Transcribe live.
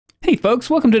Hey folks,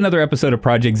 welcome to another episode of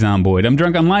Project Zomboid. I'm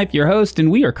Drunkonlife, your host, and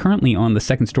we are currently on the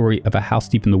second story of a house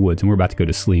deep in the woods, and we're about to go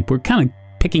to sleep. We're kind of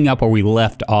picking up where we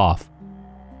left off.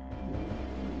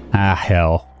 Ah,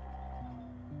 hell.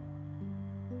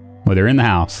 Well, they're in the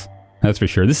house, that's for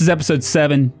sure. This is episode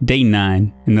 7, day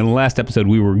 9. In the last episode,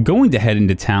 we were going to head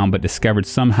into town, but discovered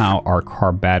somehow our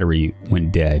car battery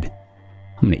went dead.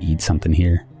 I'm going to eat something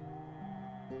here.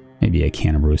 Maybe a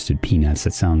can of roasted peanuts.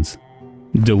 That sounds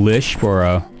delish for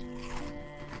a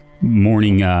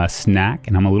morning snack,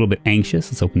 and I'm a little bit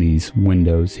anxious. Let's open these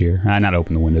windows here. Not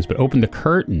open the windows, but open the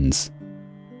curtains.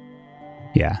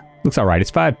 Yeah, looks all right. It's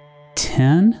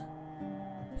 5:10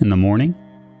 in the morning.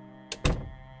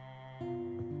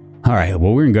 All right,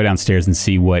 well, we're gonna go downstairs and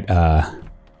see what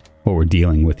we're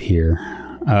dealing with here.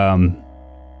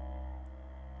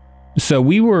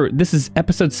 This is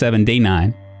episode 7, day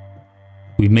 9.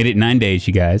 We've made it 9 days,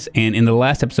 you guys. And in the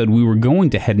last episode, we were going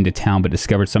to head into town, but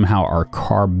discovered somehow our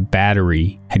car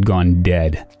battery had gone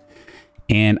dead.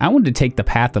 And I wanted to take the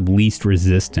path of least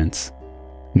resistance.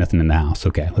 Nothing in the house.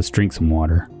 Okay, let's drink some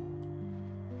water.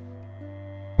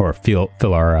 Or fill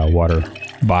our water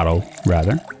bottle,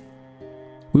 rather.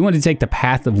 We wanted to take the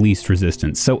path of least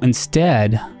resistance. So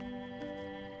instead,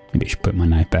 maybe I should put my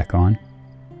knife back on,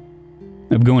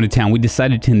 of going to town, we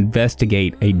decided to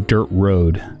investigate a dirt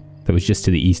road that was just to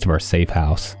the east of our safe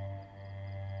house.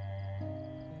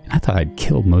 And I thought I'd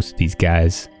killed most of these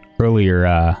guys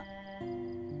earlier,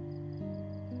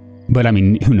 but I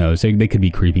mean, who knows? They could be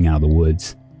creeping out of the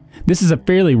woods. This is a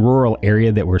fairly rural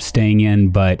area that we're staying in,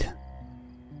 but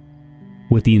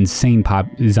with the insane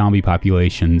zombie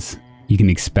populations, you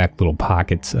can expect little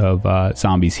pockets of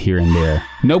zombies here and there.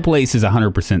 No place is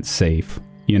 100% safe,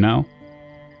 you know?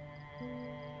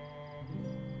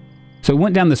 So we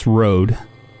went down this road,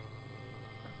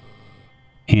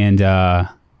 and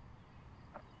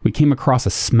we came across a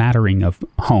smattering of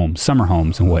homes, summer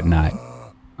homes and whatnot.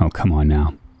 Oh, come on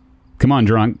now. Come on,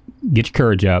 drunk. Get your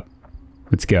courage up.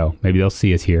 Let's go. Maybe they'll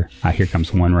see us here. Ah, here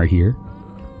comes one right here.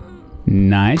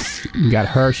 Nice. Got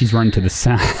her. She's running to the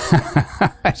sound.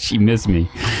 She missed me.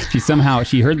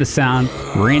 She heard the sound,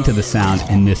 ran to the sound,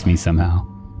 and missed me somehow.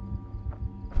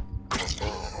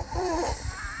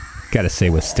 Gotta say,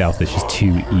 with stealth, it's just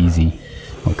too easy.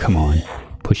 Oh, come on.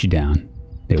 Push you down.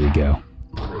 There we go.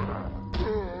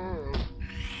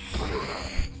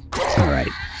 All right.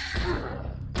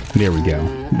 There we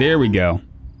go. There we go.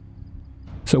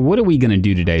 So what are we going to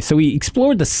do today? So we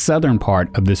explored the southern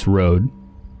part of this road.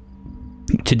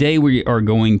 Today we are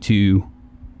going to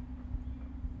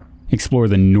explore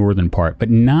the northern part, but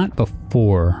not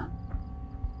before.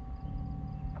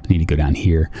 I need to go down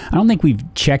here. I don't think we've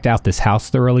checked out this house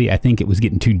thoroughly. I think it was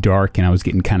getting too dark and I was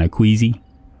getting kind of queasy.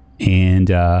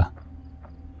 And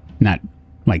not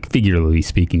like figuratively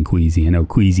speaking queasy. I know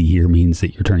queasy here means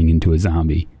that you're turning into a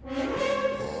zombie.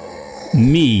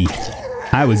 Me,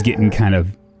 I was getting kind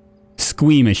of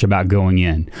squeamish about going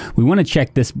in. We want to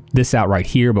check this out right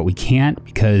here, but we can't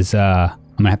because I'm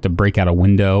gonna have to break out a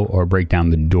window or break down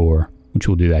the door, which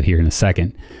we'll do that here in a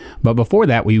second. But before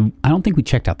that, I don't think we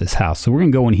checked out this house. So we're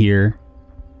gonna go in here.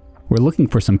 We're looking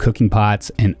for some cooking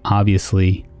pots and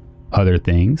obviously other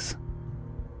things.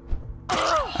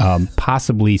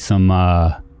 Possibly some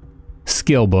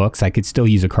skill books. I could still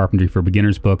use a carpentry for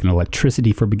beginners book, an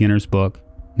electricity for beginners book.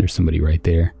 There's somebody right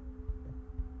there.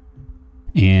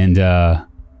 And I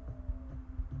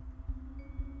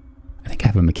think I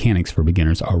have a mechanics for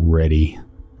beginners already.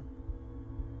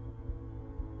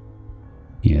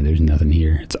 Yeah, there's nothing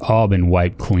here. It's all been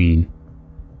wiped clean.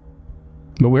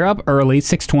 But we're up early,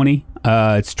 6:20.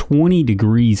 It's 20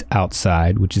 degrees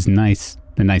outside, which is nice.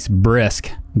 A nice brisk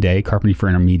day. Carpentry for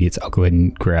intermediates. I'll go ahead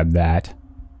and grab that.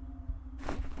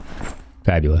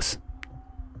 Fabulous.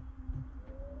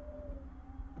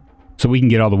 So we can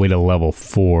get all the way to level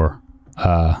 4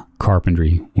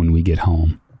 carpentry when we get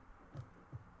home.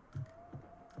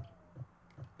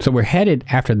 So we're headed,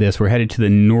 after this, we're headed to the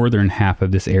northern half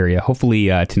of this area. Hopefully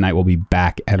tonight we'll be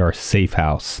back at our safe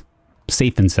house.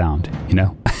 Safe and sound, you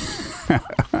know?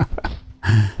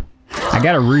 I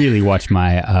gotta really watch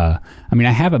my, I mean,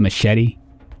 I have a machete,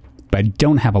 but I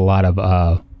don't have a lot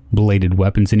of bladed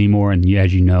weapons anymore. And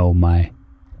as you know, my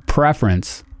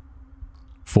preference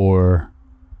for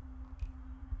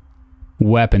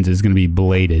weapons is going to be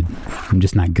bladed. I'm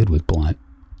just not good with blunt.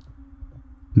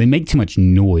 They make too much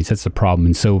noise. That's the problem.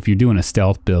 And so if you're doing a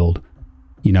stealth build,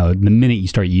 you know, the minute you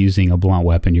start using a blunt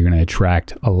weapon, you're going to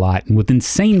attract a lot. And with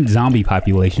insane zombie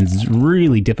populations, it's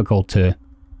really difficult to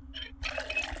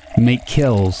make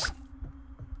kills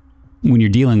when you're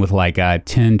dealing with like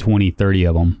 10, 20, 30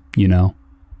 of them, you know?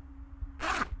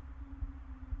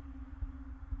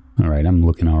 All Alright, I'm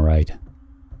looking alright.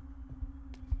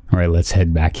 Alright, let's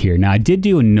head back here. Now, I did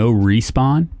do a no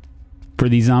respawn for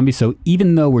these zombies, so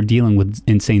even though we're dealing with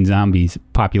insane zombies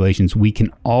populations, we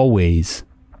can always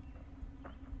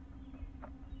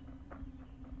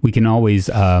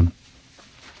thin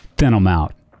them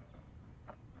out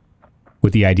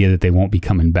with the idea that they won't be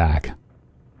coming back.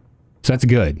 So that's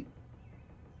good.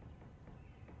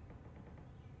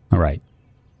 Alright.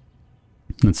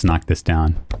 Let's knock this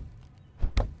down.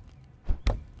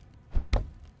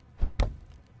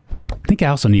 I think I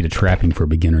also need a trapping for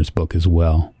beginners book as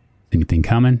well. Anything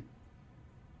coming?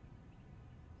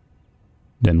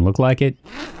 Doesn't look like it.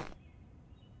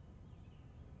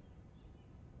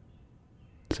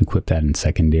 Let's equip that in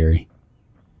secondary.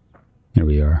 There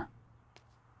we are.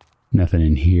 Nothing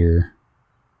in here.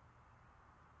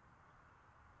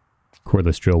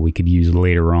 Cordless drill we could use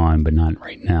later on, but not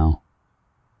right now.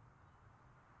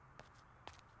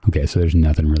 Okay, so there's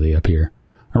nothing really up here.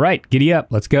 All right, giddy up.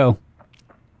 Let's go.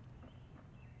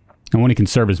 I want to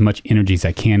conserve as much energy as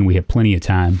I can. We have plenty of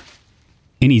time.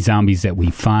 Any zombies that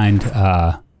we find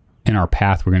in our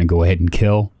path, we're going to go ahead and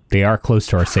kill. They are close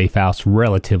to our safe house,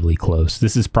 relatively close.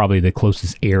 This is probably the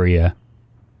closest area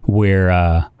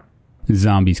where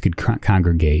zombies could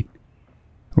congregate.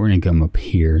 We're going to come up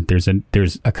here. There's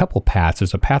a couple paths.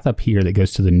 There's a path up here that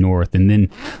goes to the north, and then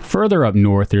further up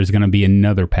north, there's going to be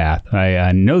another path.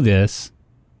 I know this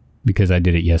because I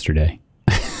did it yesterday.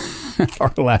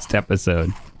 Our last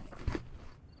episode.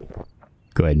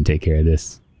 Go ahead and take care of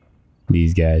this.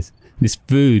 These guys. This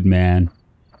food, man.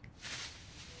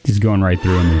 Just going right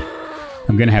through me.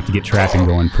 I'm going to have to get trapping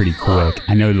going pretty quick.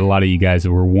 I know that a lot of you guys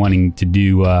were wanting to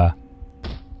do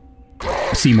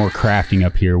see more crafting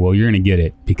up here. Well, you're going to get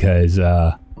it because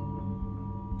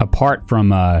apart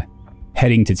from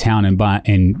heading to town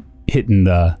and hitting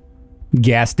the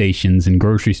gas stations and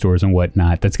grocery stores and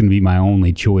whatnot, that's going to be my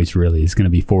only choice really. It's going to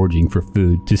be foraging for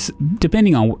food, just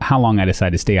depending on how long I decide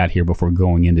to stay out here before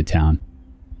going into town.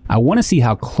 I want to see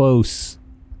how close,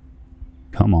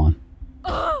 come on,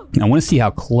 I want to see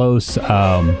how close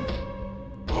the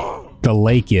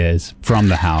lake is from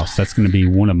the house. That's going to be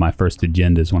one of my first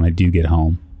agendas when I do get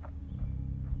home.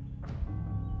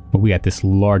 But we got this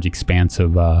large expanse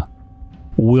of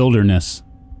wilderness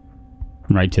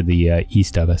right to the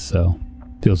east of us, so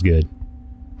feels good.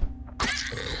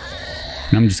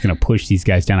 And I'm just going to push these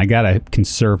guys down. I got to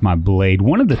conserve my blade.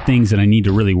 One of the things that I need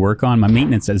to really work on, my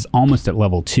maintenance is almost at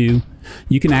level 2.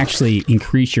 You can actually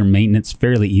increase your maintenance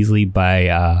fairly easily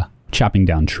by chopping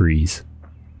down trees.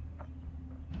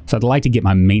 So I'd like to get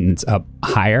my maintenance up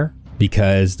higher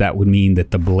because that would mean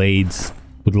that the blades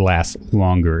would last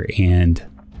longer, and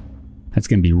that's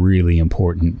going to be really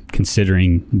important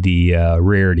considering the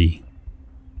rarity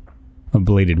of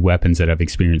bladed weapons that I've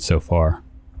experienced so far.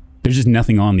 There's just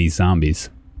nothing on these zombies.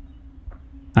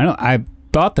 I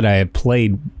thought that I had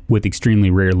played with extremely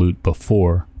rare loot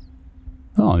before.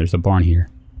 Oh, there's a barn here.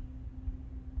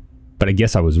 But I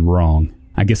guess I was wrong.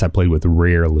 I guess I played with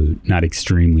rare loot, not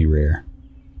extremely rare.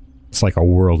 It's like a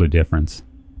world of difference.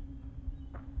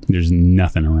 There's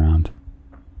nothing around.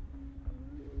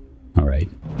 Alright.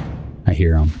 I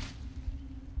hear them.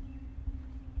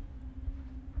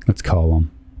 Let's call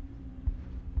them.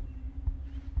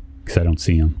 Because I don't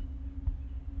see them.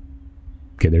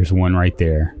 Okay, there's one right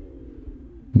there.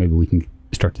 Maybe we can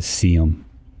start to see them.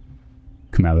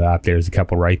 Come out of that. There's a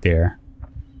couple right there.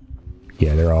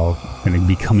 Yeah, they're all going to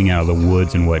be coming out of the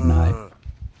woods and whatnot.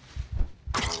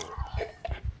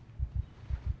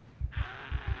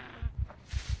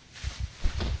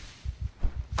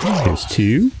 There's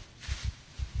 2.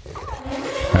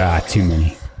 Ah, too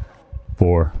many.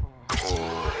 4.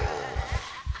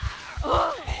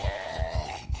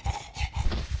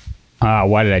 Ah,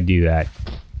 why did I do that?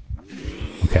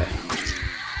 Okay.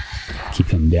 Keep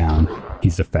him down.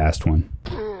 He's the fast one.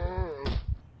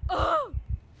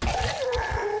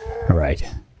 Alright.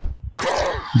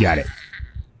 Got it.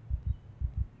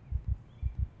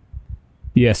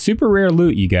 Yeah, super rare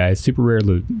loot, you guys. Super rare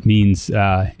loot means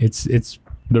it's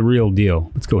the real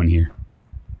deal. Let's go in here.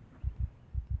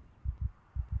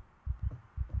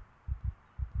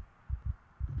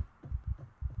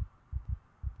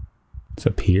 It's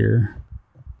up here.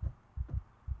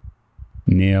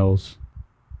 Nails.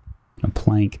 A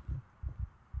plank.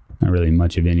 Not really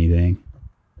much of anything.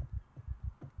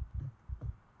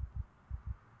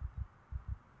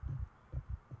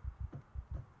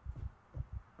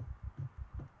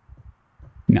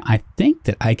 Now, I think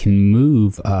that I can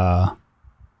move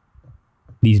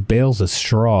these bales of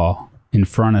straw in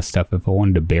front of stuff if I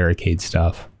wanted to barricade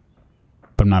stuff.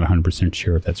 But I'm not 100%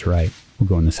 sure if that's right. We'll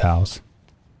go in this house.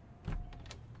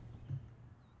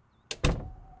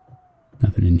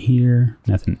 in here.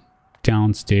 Nothing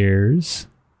downstairs.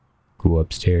 Go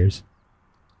upstairs.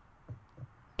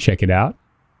 Check it out.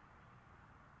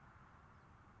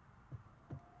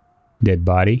 Dead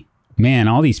body. Man,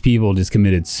 all these people just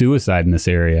committed suicide in this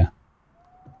area.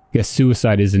 I guess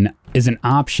suicide is an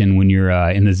option when you're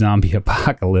in the zombie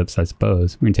apocalypse, I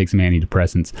suppose. We're gonna take some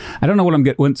antidepressants. I don't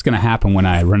know what's gonna happen when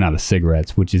I run out of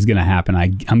cigarettes, which is gonna happen,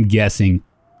 I'm guessing,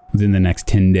 within the next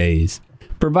 10 days.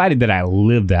 Provided that I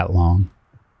live that long.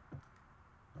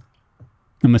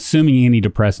 I'm assuming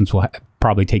antidepressants will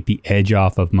probably take the edge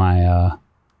off of my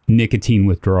nicotine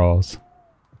withdrawals.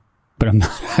 But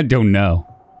I don't know.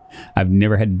 I've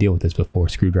never had to deal with this before.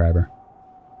 Screwdriver.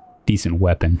 Decent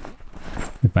weapon.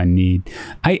 If I need.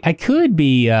 I could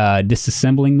be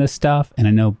disassembling this stuff, and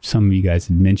I know some of you guys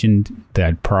had mentioned that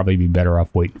I'd probably be better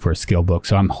off waiting for a skill book,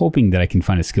 so I'm hoping that I can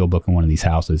find a skill book in one of these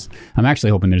houses. I'm actually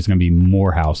hoping there's going to be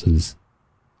more houses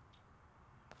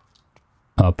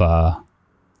up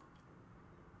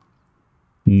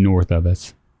north of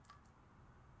us,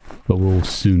 but we'll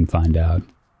soon find out.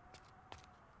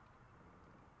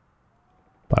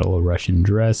 Bottle of Russian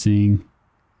dressing.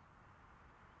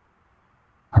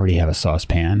 I already have a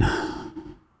saucepan.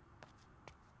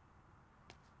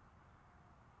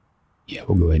 Yeah,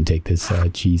 we'll go ahead and take this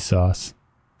cheese sauce.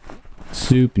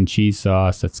 Soup and cheese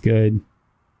sauce, that's good.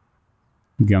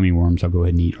 Gummy worms, I'll go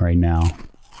ahead and eat right now.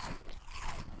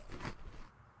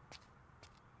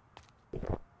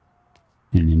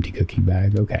 And an empty cookie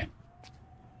bag, okay.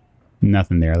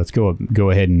 Nothing there. Let's go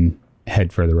ahead and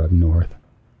head further up north.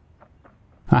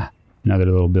 Ah, another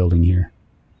little building here.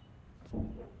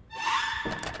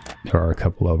 There are a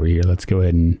couple over here. Let's go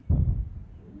ahead and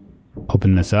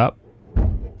open this up.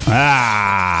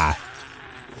 Ah!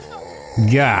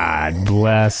 God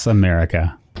bless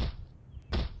America.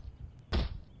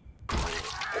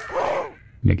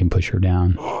 Make him push her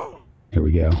down. Here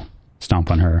we go. Stomp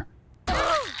on her.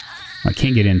 I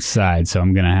can't get inside, so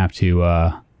I'm going to have to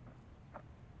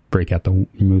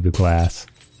remove the glass.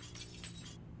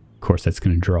 Of course, that's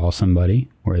going to draw somebody.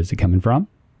 Where is it coming from?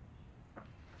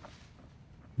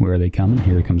 Where are they coming?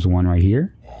 Here comes one right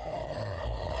here.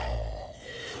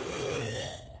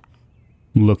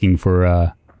 Looking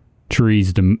for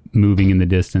trees moving in the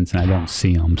distance, and I don't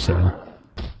see them, so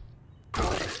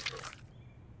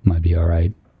might be all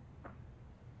right.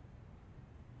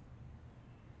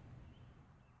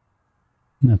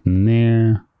 Nothing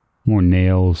there. More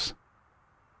nails.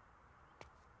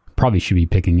 Probably should be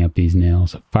picking up these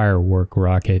nails. A firework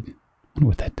rocket. I wonder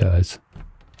what that does.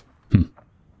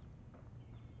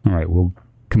 Alright, we'll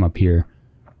come up here.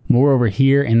 More over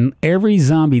here, and every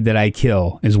zombie that I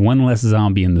kill is one less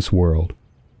zombie in this world.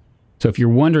 So if you're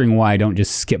wondering why I don't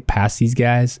just skip past these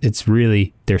guys, it's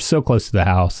really, they're so close to the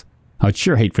house. I would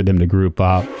sure hate for them to group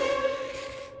up.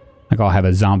 Like I'll have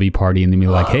a zombie party and then be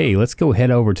like, hey, let's go head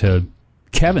over to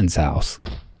Kevin's house.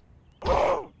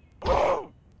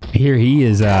 Here he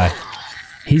is,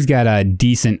 he's got a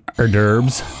decent hors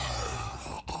d'oeuvres.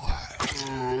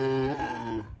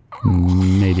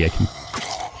 Maybe I can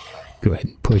go ahead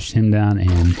and push him down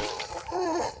and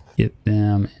get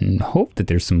them and hope that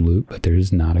there's some loot, but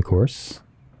there's not, of course.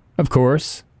 Of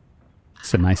course.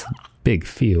 It's a nice big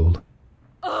field.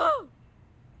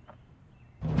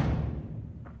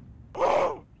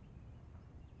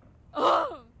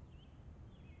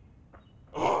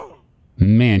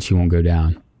 Man, she won't go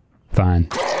down. Fine.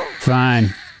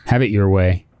 Fine. Have it your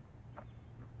way.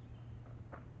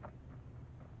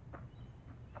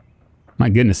 My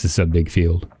goodness, this is a big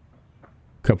field.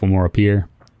 A couple more up here.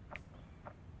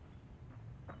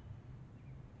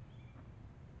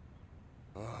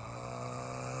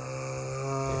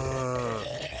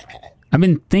 I've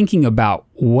been thinking about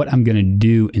what I'm going to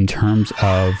do in terms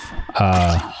of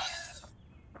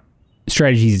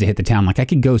strategies to hit the town. Like I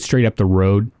could go straight up the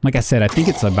road. Like I said, I think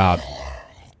it's about,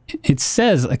 it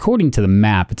says, according to the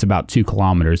map, it's about 2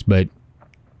 kilometers, but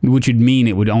which would mean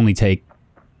it would only take,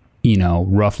 you know,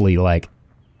 roughly like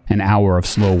an hour of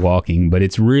slow walking, but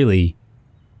it's really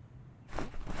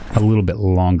a little bit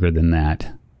longer than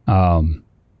that.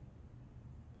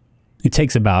 It's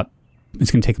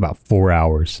going to take about 4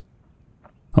 hours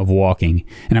of walking.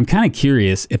 And I'm kind of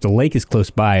curious if the lake is close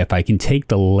by, if I can take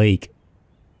the lake,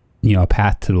 you know, a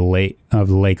path to the lake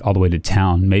all the way to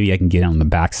town. Maybe I can get on the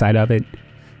backside of it.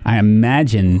 I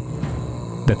imagine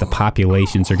that the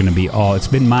populations are going to be all, it's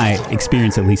been my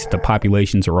experience at least, that the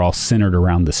populations are all centered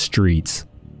around the streets.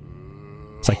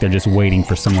 It's like they're just waiting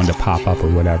for someone to pop up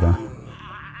or whatever.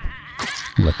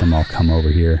 Let them all come over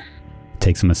here. It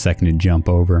takes them a second to jump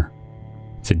over.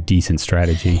 It's a decent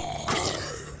strategy.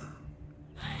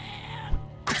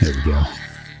 There we go.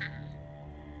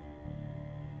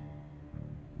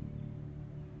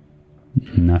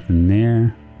 Nothing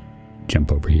there.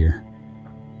 Jump over here.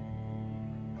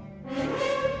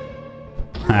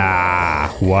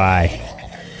 Ah, why?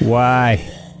 Why?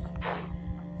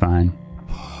 Fine.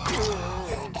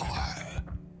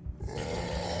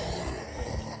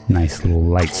 Nice little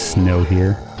light snow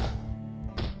here.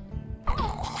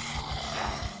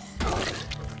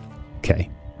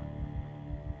 Okay.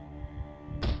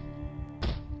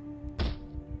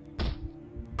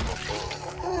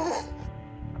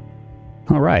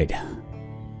 All right.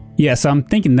 Yeah, so I'm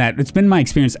thinking that it's been my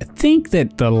experience. I think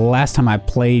that the last time I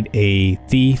played a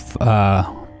thief,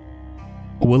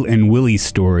 in Willie's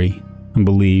story, I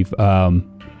believe,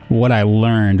 what I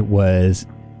learned was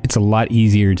it's a lot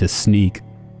easier to sneak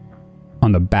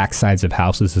on the back sides of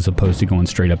houses as opposed to going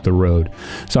straight up the road.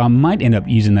 So I might end up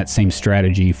using that same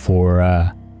strategy for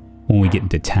when we get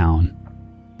into town.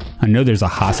 I know there's a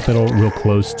hospital real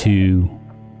close to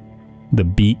the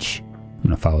beach. I'm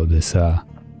gonna follow this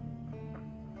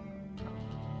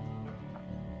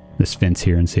this fence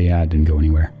here and see. I didn't go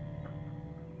anywhere.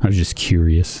 I was just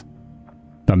curious.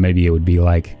 Thought maybe it would be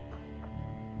like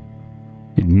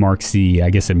it marks the. I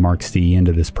guess it marks the end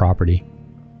of this property.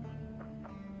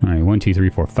 All right, 1, 2, 3,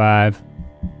 4, 5.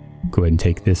 Go ahead and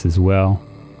take this as well.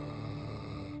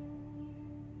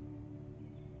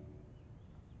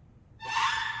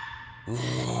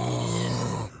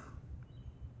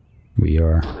 We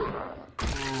are.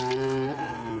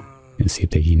 Let's see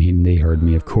if they heard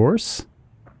me, of course.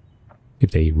 If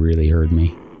they really heard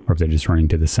me, or if they're just running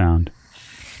to the sound.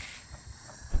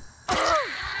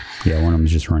 Yeah, one of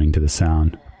them's just running to the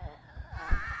sound.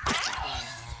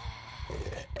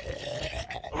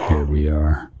 Here we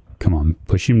are. Come on,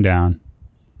 push him down.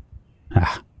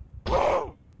 Ah.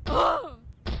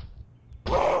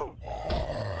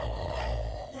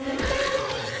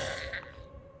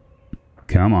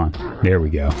 Come on. There we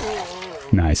go.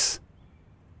 Nice.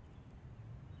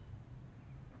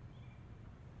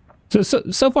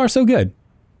 So far so good.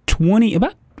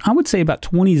 I would say about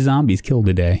 20 zombies killed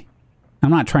today. I'm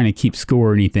not trying to keep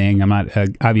score or anything. I'm not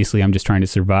obviously I'm just trying to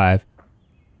survive.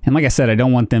 And like I said, I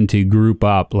don't want them to group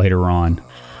up later on.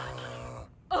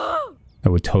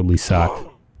 That would totally suck.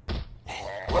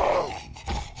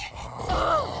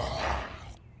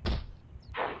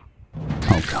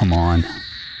 Oh, come on.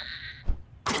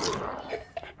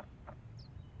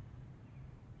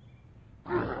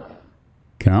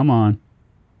 Come on.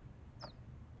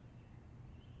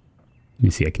 Let me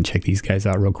see, I can check these guys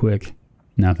out real quick.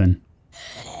 Nothing.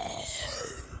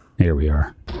 There we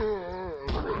are.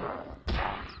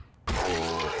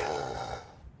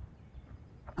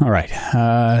 All right,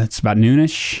 it's about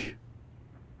noonish.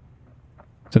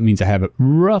 So it means I have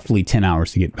roughly 10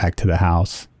 hours to get back to the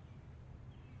house.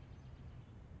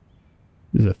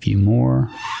 There's a few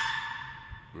more.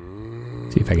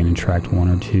 See if I can attract one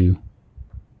or two.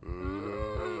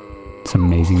 It's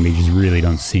amazing, they just really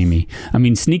don't see me. I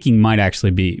mean, sneaking might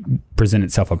actually present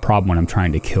itself a problem when I'm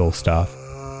trying to kill stuff.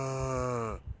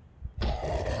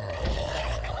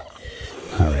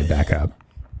 All right, back up.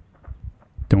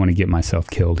 Don't want to get myself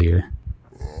killed here.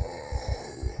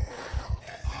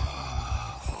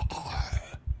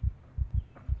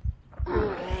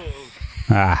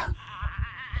 Ah.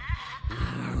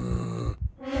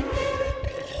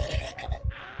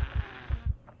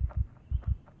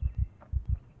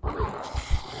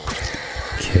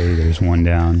 Okay, there's one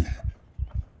down.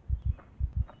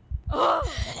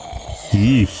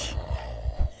 Yeesh.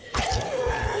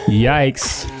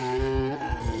 Yikes.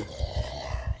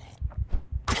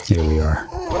 Here we are.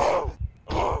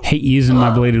 Hate using my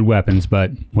bladed weapons,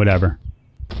 but whatever.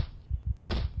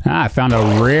 Ah, I found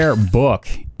a rare book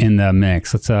in the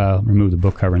mix. Let's remove the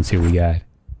book cover and see what we got.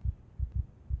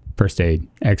 First aid.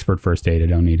 Expert first aid. I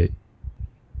don't need it.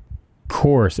 Of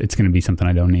course, it's going to be something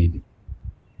I don't need.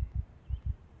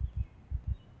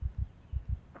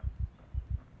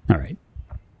 All right.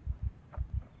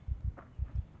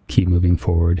 Keep moving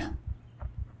forward.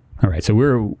 All right, so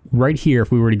we're right here.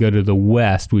 If we were to go to the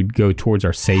west, we'd go towards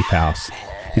our safe house.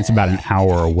 It's about an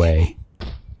hour away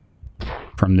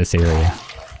from this area.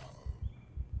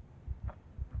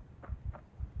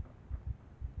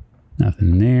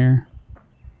 Nothing there.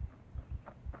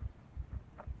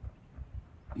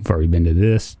 We've already been to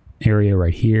this area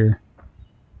right here.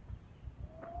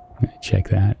 I'm gonna check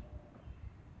that.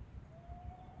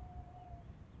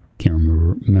 Can't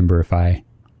remember if I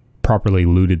properly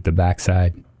looted the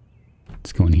backside.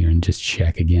 Let's go in here and just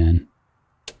check again.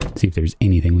 See if there's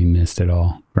anything we missed at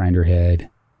all. Grinder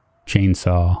head,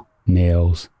 chainsaw,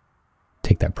 nails.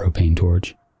 Take that propane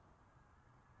torch.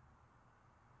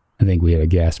 I think we have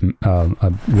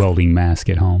a welding mask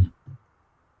at home.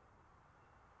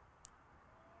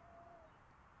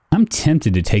 I'm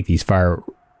tempted to take these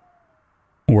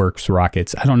fireworks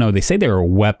rockets. I don't know. They say they're a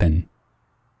weapon.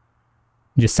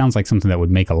 It just sounds like something that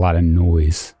would make a lot of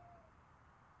noise.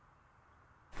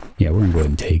 Yeah, we're going to go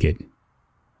ahead and take it.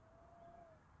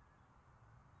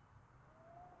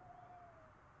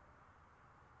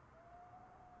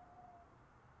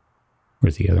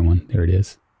 Where's the other one? There it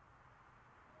is.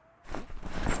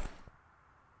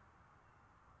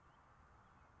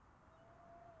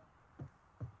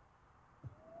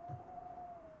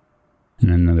 And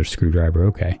then another screwdriver.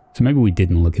 Okay. So maybe we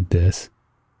didn't look at this.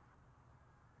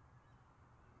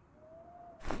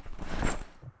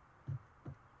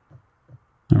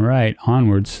 All right,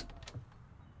 onwards.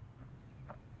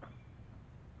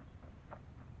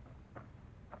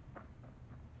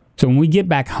 So when we get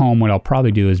back home, what I'll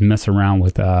probably do is mess around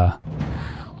with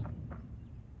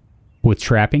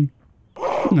trapping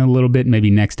a little bit, maybe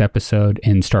next episode,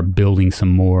 and start building some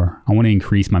more. I want to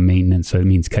increase my maintenance, so it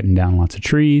means cutting down lots of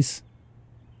trees.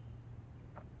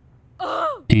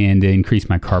 And increase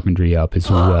my carpentry up as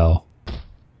well.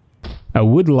 I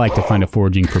would like to find a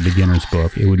foraging for beginners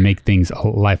book. It would make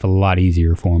life a lot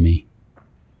easier for me.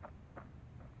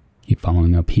 Keep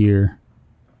following up here.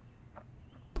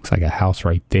 Looks like a house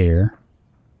right there.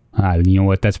 You know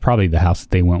what? That's probably the house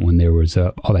that they went when there was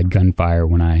all that gunfire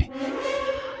when I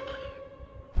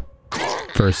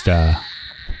first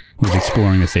was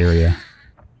exploring this area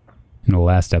in the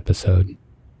last episode.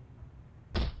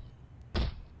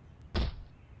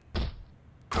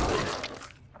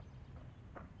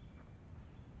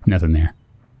 Nothing there.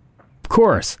 Of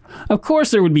course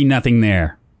there would be nothing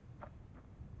there.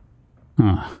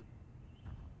 Huh.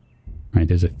 Alright,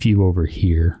 there's a few over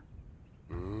here.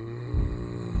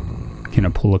 Can I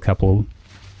pull a couple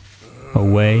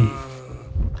away?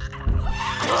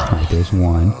 Alright, there's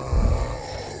one.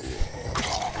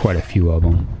 Quite a few of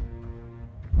them.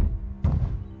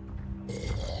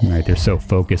 Alright, they're so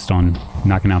focused on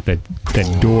knocking out that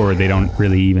door, they don't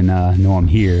really even know I'm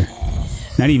here.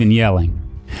 Not even yelling.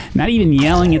 Not even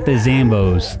yelling at the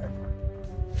Zombos.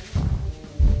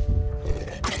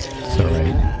 It's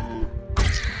alright.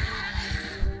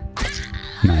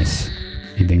 Nice.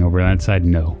 Anything over that side?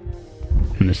 No.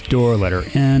 Open this door, let her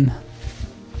in.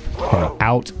 Or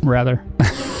out, rather.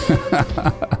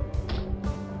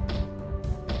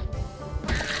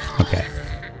 Okay.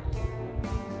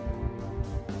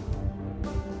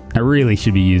 I really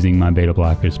should be using my beta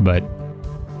blockers, but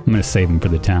I'm going to save them for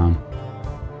the town.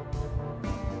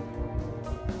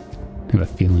 I have a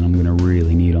feeling I'm going to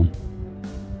really need them.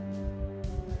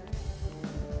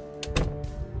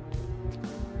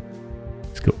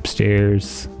 Let's go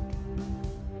upstairs.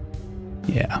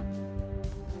 Yeah.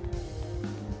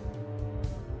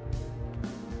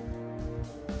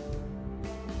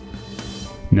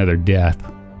 Another death.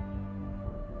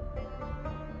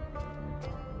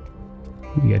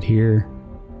 We got here.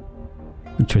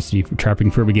 Electricity for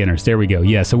trapping for beginners. There we go.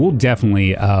 Yeah, so we'll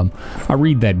definitely, I'll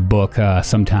read that book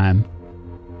sometime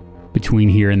between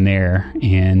here and there,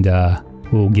 and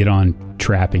we'll get on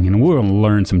trapping, and we're gonna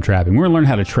learn some trapping. We're gonna learn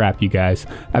how to trap, you guys.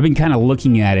 I've been kind of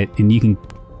looking at it, and you can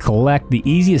collect. The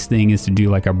easiest thing is to do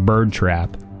like a bird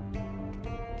trap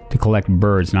to collect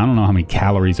birds, and I don't know how many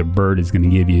calories a bird is going to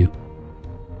give you,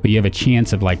 but you have a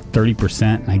chance of like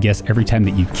 30%. I guess every time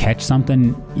that you catch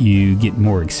something, you get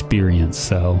more experience.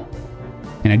 So,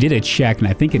 and I did a check, and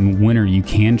I think in winter you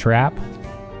can trap,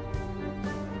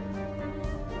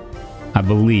 I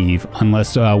believe,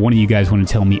 unless one of you guys want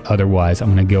to tell me otherwise.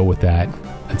 I'm going to go with that.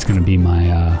 That's going to be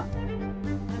my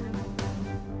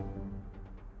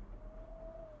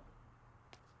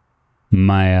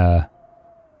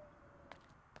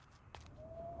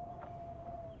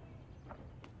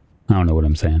I don't know what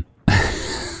I'm saying.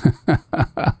 It's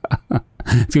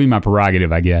going to be my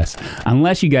prerogative, I guess.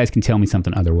 Unless you guys can tell me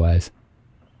something otherwise.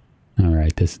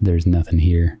 Alright, there's nothing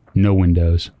here. No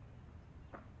windows.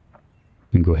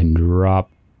 We can go ahead and drop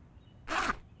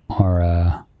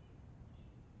our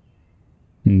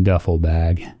duffel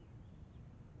bag.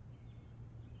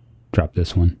 Drop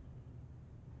this one.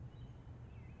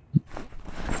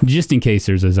 Just in case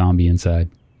there's a zombie inside.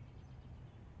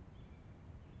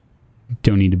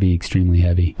 Don't need to be extremely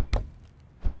heavy.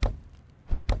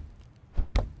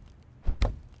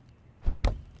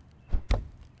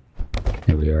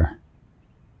 There we are.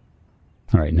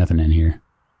 Alright, nothing in here.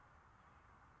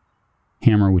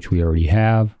 Hammer, which we already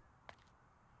have.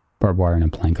 Barbed wire and a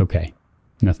plank. Okay.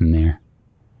 Nothing there.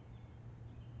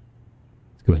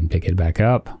 Let's go ahead and pick it back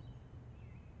up.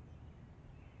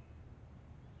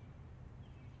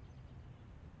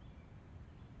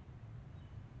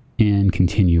 And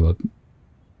continue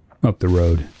up the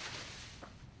road.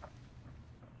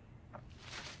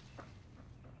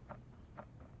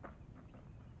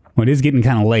 Well, it is getting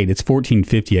kind of late. It's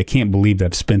 14:50. I can't believe that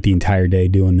I've spent the entire day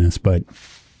doing this, but...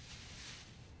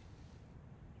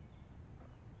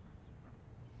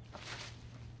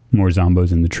 More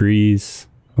zombos in the trees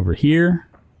over here.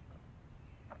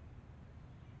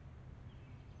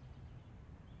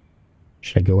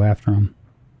 Should I go after them?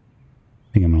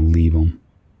 I think I'm going to leave them.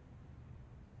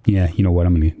 Yeah, you know what?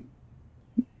 I'm going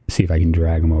to see if I can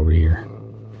drag them over here.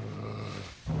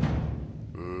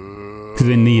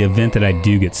 Because in the event that I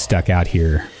do get stuck out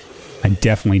here, I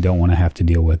definitely don't want to have to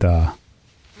deal with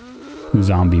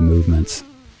zombie movements.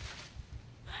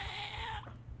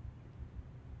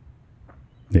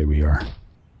 There we are.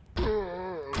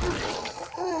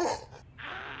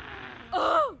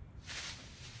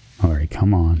 Alright,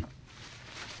 come on.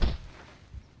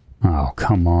 Oh,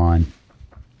 come on.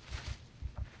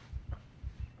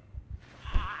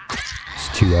 There's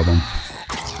two of them.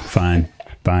 Fine,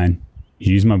 fine.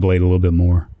 Use my blade a little bit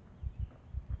more.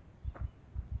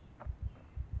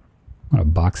 A lot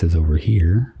of boxes over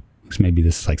here. Looks maybe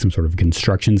this is like some sort of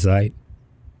construction site.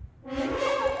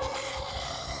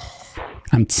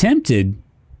 I'm tempted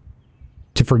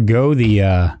to forgo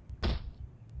the,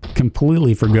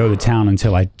 completely forgo the town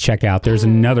until I check out. There's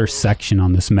another section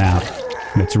on this map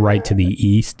that's right to the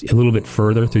east, a little bit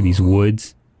further through these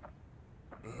woods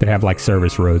that have like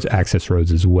service roads, access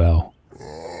roads as well.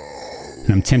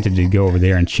 And I'm tempted to go over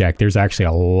there and check. There's actually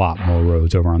a lot more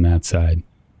roads over on that side.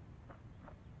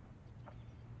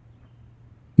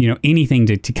 You know, anything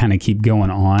to kind of keep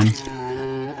going on,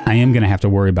 I am going to have to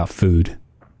worry about food.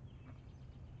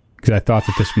 Because I thought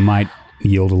that this might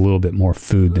yield a little bit more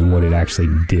food than what it actually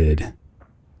did.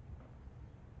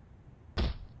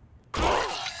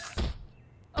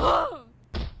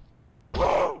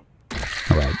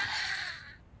 Alright.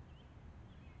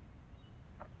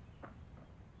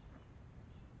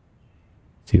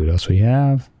 See what else we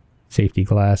have. Safety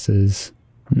glasses.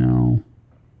 No.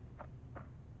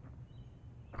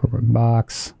 Corporate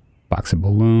box. Box of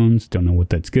balloons. Don't know what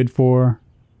that's good for.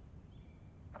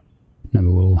 Another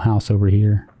little house over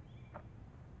here.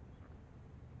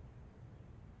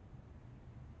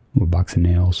 A box of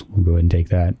nails. We'll go ahead and take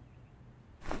that.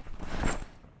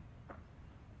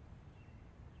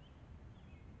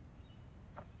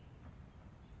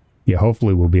 Yeah,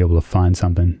 hopefully we'll be able to find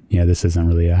something. Yeah, this isn't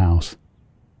really a house.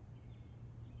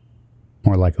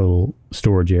 More like a little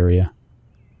storage area.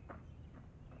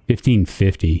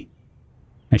 1550.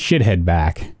 I should head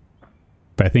back.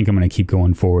 But I think I'm going to keep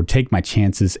going forward. Take my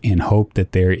chances and hope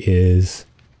that there is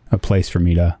a place for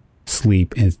me to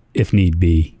sleep if need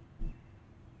be.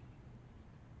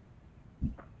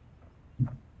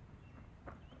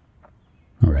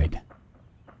 Alright.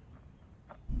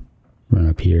 Run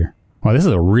up here. Wow, this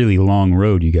is a really long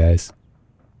road, you guys.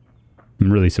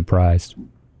 I'm really surprised.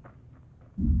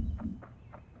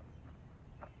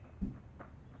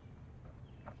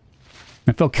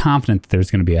 I feel confident that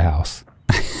there's going to be a house.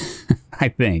 I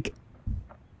think.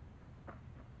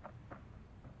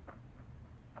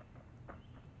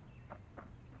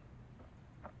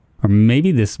 Or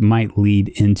maybe this might lead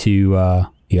into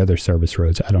the other service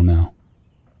roads. I don't know.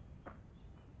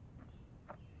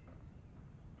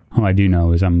 All I do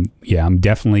know is I'm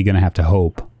definitely going to have to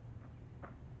hope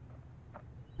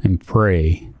and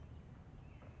pray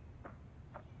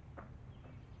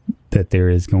that there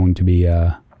is going to be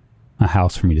a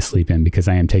house for me to sleep in, because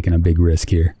I am taking a big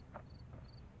risk here.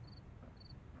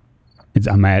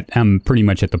 I'm pretty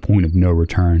much at the point of no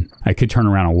return. I could turn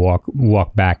around and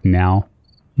walk back now,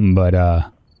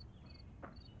 but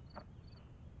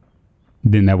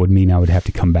then that would mean I would have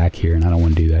to come back here, and I don't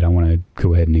want to do that. I want to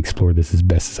go ahead and explore this as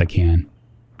best as I can.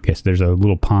 Okay, so there's a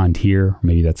little pond here.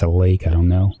 Maybe that's a lake. I don't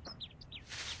know.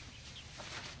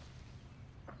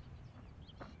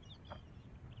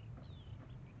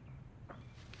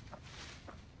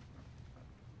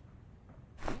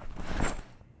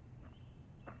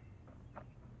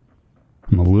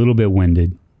 I'm a little bit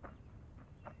winded.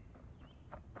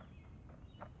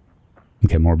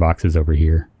 Okay, more boxes over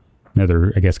here.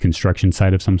 Another, I guess, construction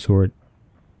site of some sort.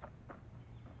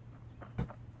 And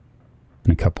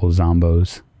a couple of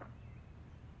zombos.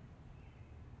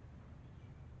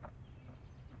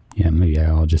 Yeah, maybe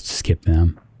I'll just skip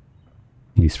them.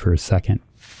 At least for a second.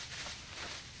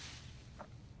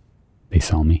 They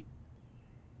saw me.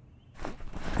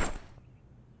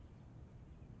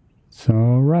 It's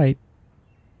alright.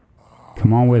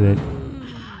 Come on with it.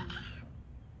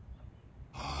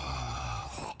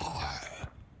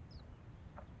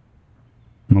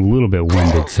 I'm a little bit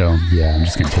winded, so yeah, I'm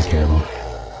just going to take care of them.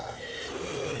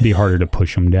 It'd be harder to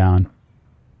push them down.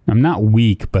 I'm not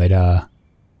weak, but I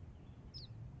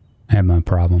I have my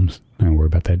problems. I don't worry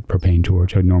about that propane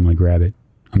torch. I would normally grab it.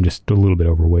 I'm just a little bit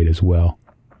overweight as well.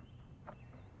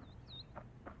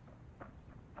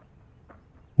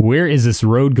 Where is this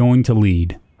road going to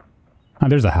lead? Oh,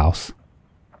 there's a house.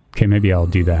 Okay, maybe I'll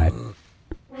do that.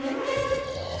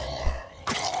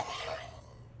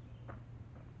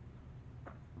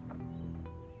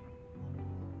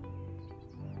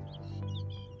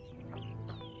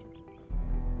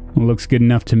 Looks good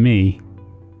enough to me.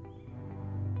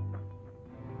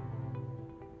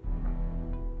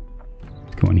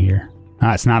 Let's go in here.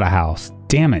 Ah, it's not a house.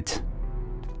 Damn it.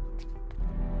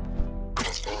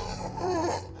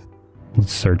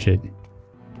 Let's search it.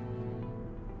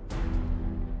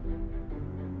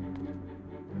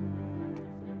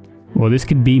 Well, this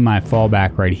could be my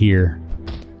fallback right here.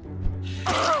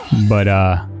 But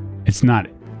it's not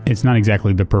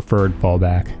exactly the preferred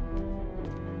fallback.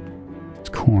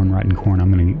 Corn, rotten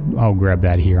corn. I'll grab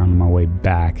that here on my way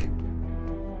back.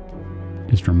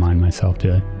 Just remind myself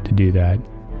to do that.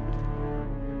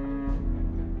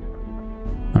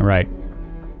 All right,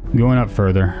 going up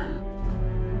further.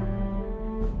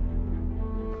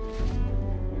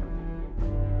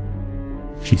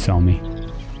 She saw me.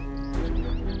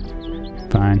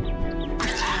 Fine.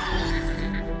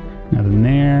 Nothing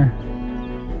there.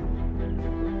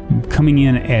 I'm coming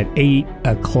in at 8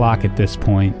 o'clock at this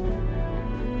point.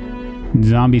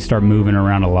 Zombies start moving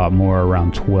around a lot more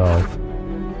around 12.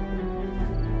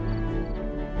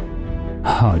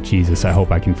 Oh, Jesus, I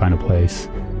hope I can find a place.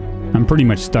 I'm pretty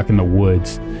much stuck in the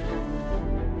woods.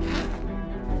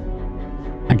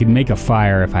 I could make a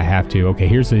fire if I have to. Okay,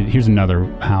 here's another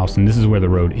house, and this is where the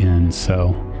road ends,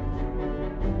 so...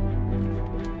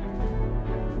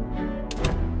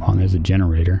 Oh, there's a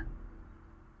generator.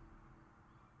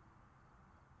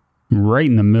 Right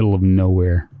in the middle of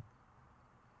nowhere.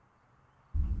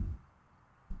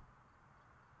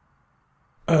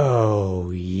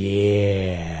 Oh,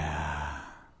 yeah.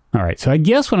 All right, so I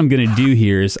guess what I'm going to do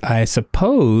here is, I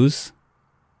suppose...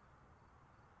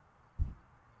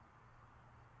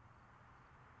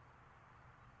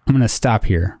 I'm going to stop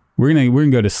here. We're gonna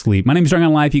go to sleep. My name is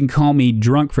Drunkonlife. You can call me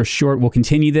Drunk for short. We'll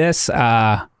continue this.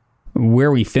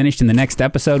 Where we finished in the next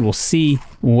episode, we'll see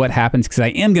what happens, because I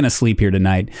am going to sleep here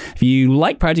tonight. If you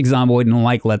like Project Zomboid and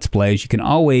like Let's Plays, you can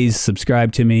always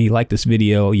subscribe to me, like this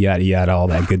video, yada yada, all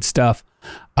that good stuff.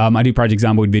 I do Project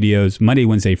Zomboid videos Monday,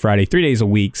 Wednesday, Friday, 3 days a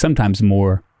week, sometimes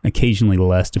more, occasionally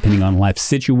less, depending on life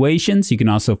situations. You can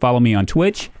also follow me on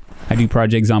Twitch. I do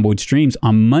Project Zomboid streams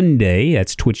on Monday.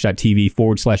 That's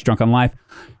twitch.tv/drunkonlife.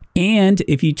 And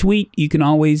if you tweet, you can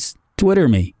always Twitter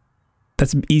me.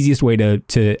 That's the easiest way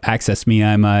to access me.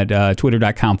 I'm at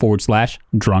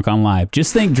twitter.com/drunkonlife.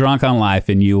 Just think Drunkonlife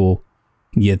and you'll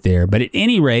get there. But at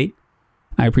any rate,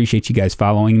 I appreciate you guys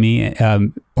following me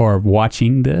or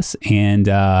watching this and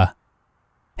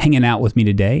hanging out with me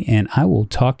today. And I will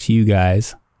talk to you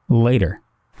guys later.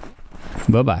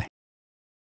 Bye-bye.